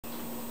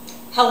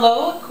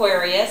Hello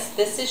Aquarius,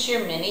 this is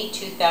your mini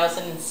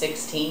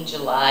 2016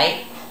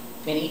 July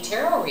mini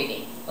tarot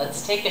reading.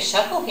 Let's take a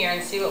shuffle here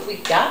and see what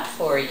we've got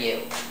for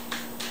you.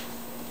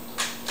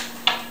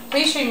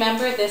 Please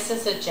remember this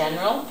is a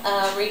general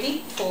reading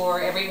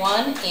for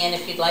everyone, and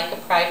if you'd like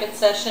a private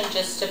session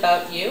just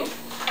about you,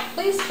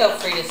 please feel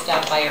free to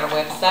stop by our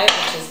website,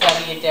 which is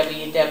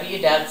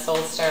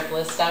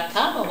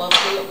www.soulstarbliss.com, and we'll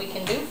see what we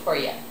can do for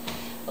you.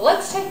 But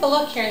let's take a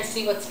look here and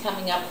see what's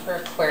coming up for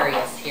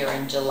Aquarius here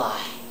in July.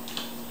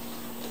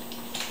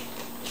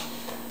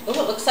 Oh,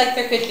 it looks like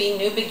there could be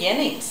new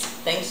beginnings.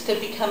 Things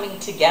could be coming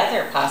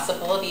together,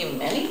 possibility of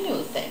many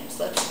new things.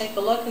 Let's take a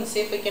look and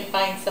see if we can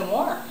find some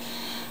more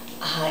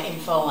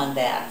info on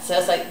that. It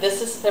says like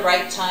this is the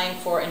right time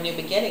for a new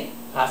beginning,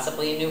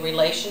 possibly a new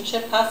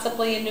relationship,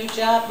 possibly a new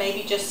job,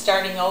 maybe just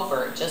starting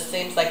over. It just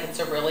seems like it's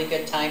a really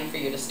good time for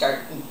you to start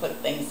and put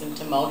things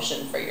into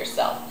motion for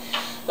yourself.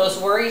 Those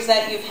worries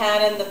that you've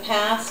had in the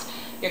past,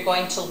 you're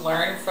going to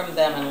learn from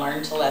them and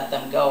learn to let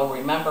them go.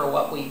 Remember,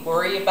 what we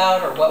worry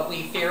about or what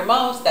we fear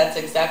most, that's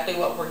exactly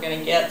what we're going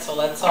to get. So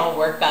let's all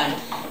work on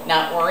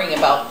not worrying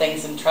about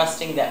things and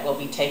trusting that will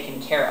be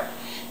taken care of.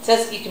 It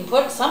says you can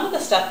put some of the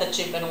stuff that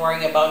you've been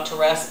worrying about to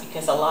rest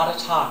because a lot of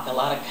talk, a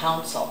lot of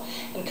counsel.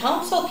 And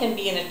counsel can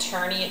be an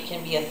attorney, it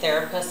can be a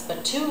therapist,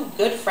 but two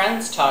good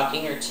friends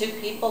talking or two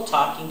people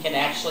talking can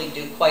actually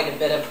do quite a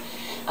bit of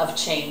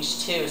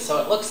change too.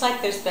 So it looks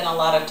like there's been a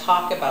lot of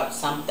talk about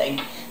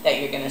something that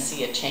you're going to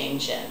see a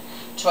change in.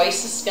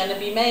 Choice is going to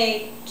be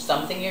made.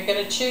 Something you're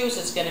going to choose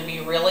is going to be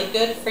really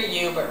good for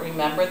you, but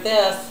remember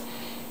this.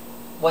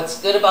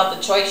 What's good about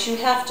the choice you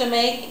have to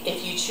make,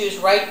 if you choose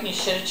right and you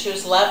should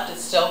choose left,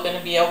 it's still going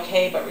to be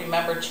okay, but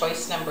remember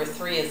choice number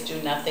 3 is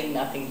do nothing,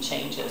 nothing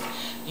changes.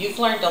 You've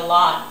learned a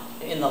lot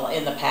in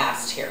the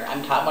past here. I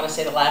want to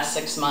say the last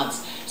 6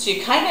 months. So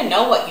you kind of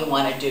know what you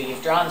want to do.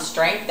 You've drawn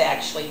strength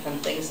actually from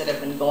things that have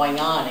been going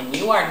on, and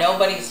you are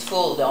nobody's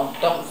fool.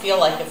 Don't feel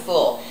like a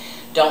fool.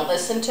 Don't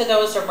listen to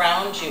those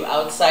around you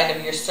outside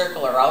of your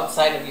circle or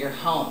outside of your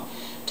home.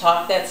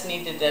 Talk that's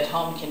needed at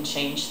home can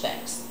change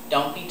things.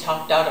 Don't be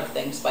talked out of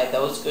things by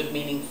those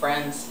good-meaning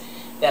friends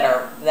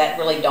that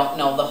really don't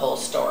know the whole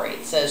story.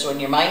 It says when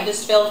your mind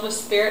is filled with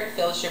spirit,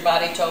 fills your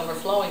body to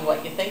overflowing.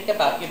 What you think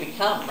about, you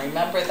become.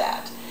 Remember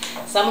that.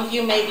 Some of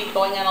you may be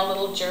going on a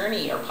little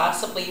journey or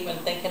possibly even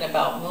thinking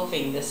about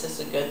moving. This is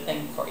a good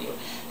thing for you.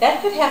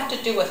 That could have to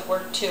do with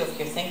work too. If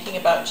you're thinking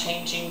about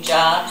changing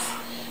jobs,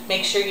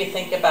 make sure you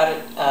think about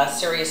it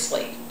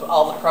seriously.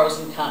 All the pros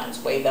and cons,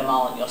 weigh them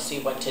all and you'll see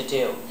what to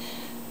do.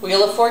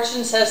 Wheel of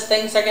Fortune says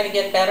things are going to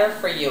get better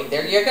for you.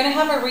 You're going to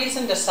have a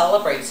reason to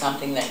celebrate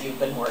something that you've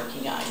been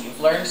working on. You've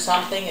learned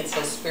something. It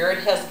says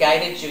Spirit has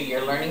guided you.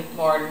 You're learning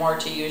more and more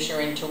to use your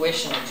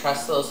intuition and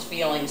trust those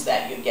feelings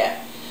that you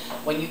get.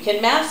 When you can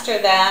master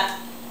that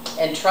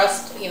and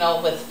trust,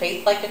 with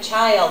faith like a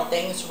child,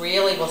 things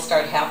really will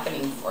start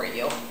happening for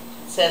you. It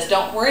says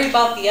don't worry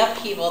about the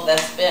upheaval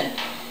that's been.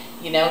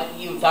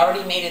 You've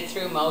already made it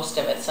through most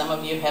of it. Some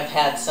of you have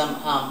had some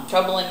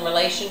trouble in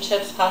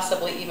relationships,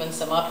 possibly even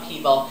some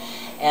upheaval.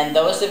 And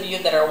those of you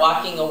that are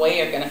walking away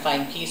are going to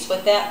find peace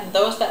with that. And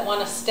those that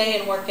want to stay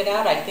and work it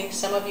out, I think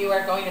some of you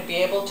are going to be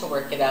able to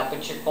work it out,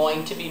 but you're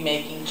going to be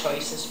making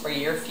choices for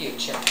your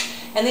future.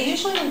 And they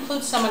usually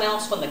include someone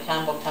else when the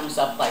combo comes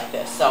up like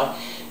this. So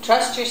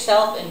trust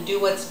yourself and do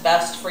what's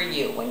best for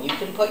you. When you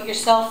can put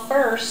yourself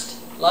first,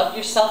 love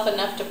yourself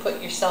enough to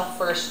put yourself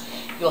first,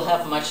 you'll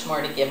have much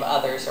more to give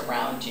others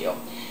around you.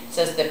 It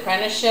says the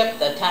apprenticeship,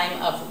 the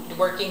time of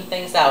working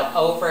things out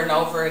over and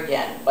over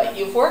again. What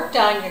you've worked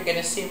on, you're going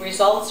to see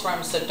results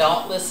from, so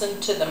don't listen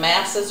to the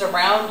masses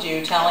around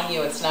you telling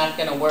you it's not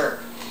going to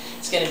work.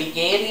 It's going to be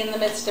gaiety in the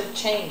midst of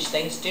change.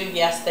 Things do,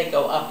 yes, they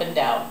go up and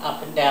down,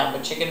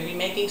 but you're going to be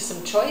making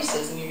some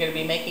choices, and you're going to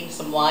be making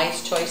some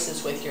wise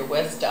choices with your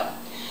wisdom.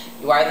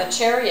 You are the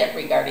chariot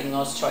regarding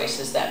those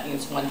choices. That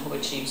means one who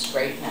achieves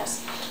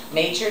greatness.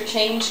 Major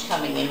change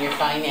coming in your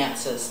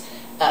finances.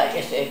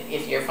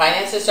 If your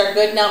finances are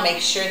good now,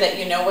 make sure that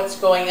you know what's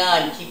going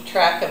on. Keep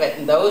track of it.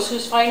 And those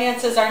whose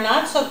finances are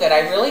not so good,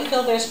 I really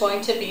feel there's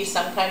going to be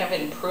some kind of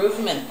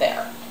improvement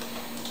there.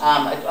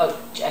 A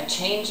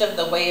change of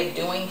the way of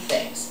doing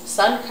things.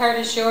 Sun card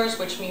is yours,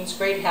 which means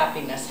great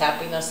happiness.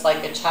 Happiness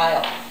like a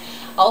child.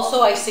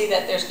 Also, I see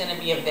that there's going to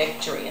be a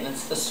victory, and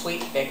it's the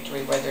sweet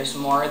victory where there's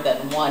more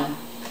than one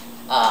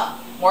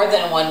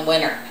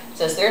winner. It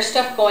says there's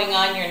stuff going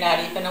on you're not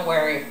even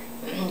aware of,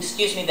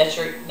 that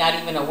you're not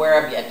even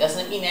aware of yet.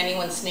 Doesn't mean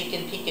anyone's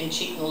sneaking, peeking,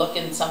 cheating,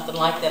 looking, something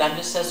like that.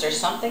 Just says there's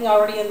something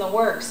already in the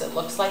works. It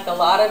looks like a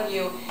lot of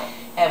you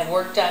have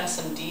worked on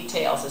some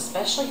details,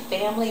 especially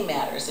family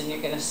matters, and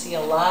you're going to see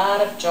a lot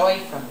of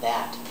joy from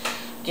that.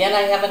 Again,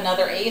 I have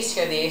another ace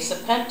here, the Ace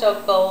of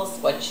Pentacles.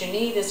 What you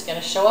need is going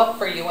to show up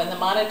for you in the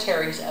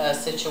monetary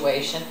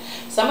situation.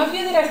 Some of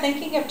you that are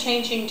thinking of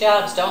changing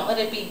jobs, don't let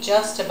it be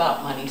just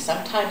about money.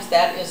 Sometimes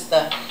that is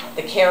the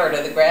carrot,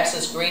 or the grass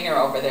is greener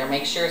over there.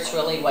 Make sure it's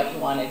really what you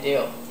want to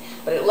do.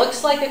 But it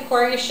looks like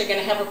Aquarius, you're going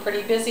to have a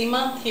pretty busy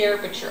month here,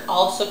 but you're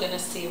also going to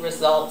see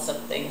results of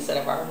things that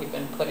have already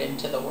been put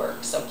into the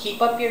work. So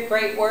keep up your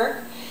great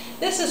work.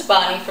 This is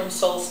Bonnie from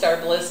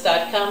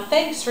Soulstarbliss.com.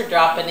 Thanks for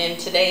dropping in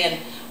today, and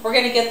we're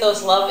going to get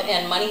those love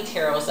and money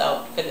tarots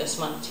out for this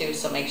month too,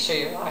 so make sure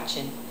you're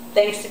watching.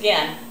 Thanks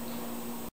again.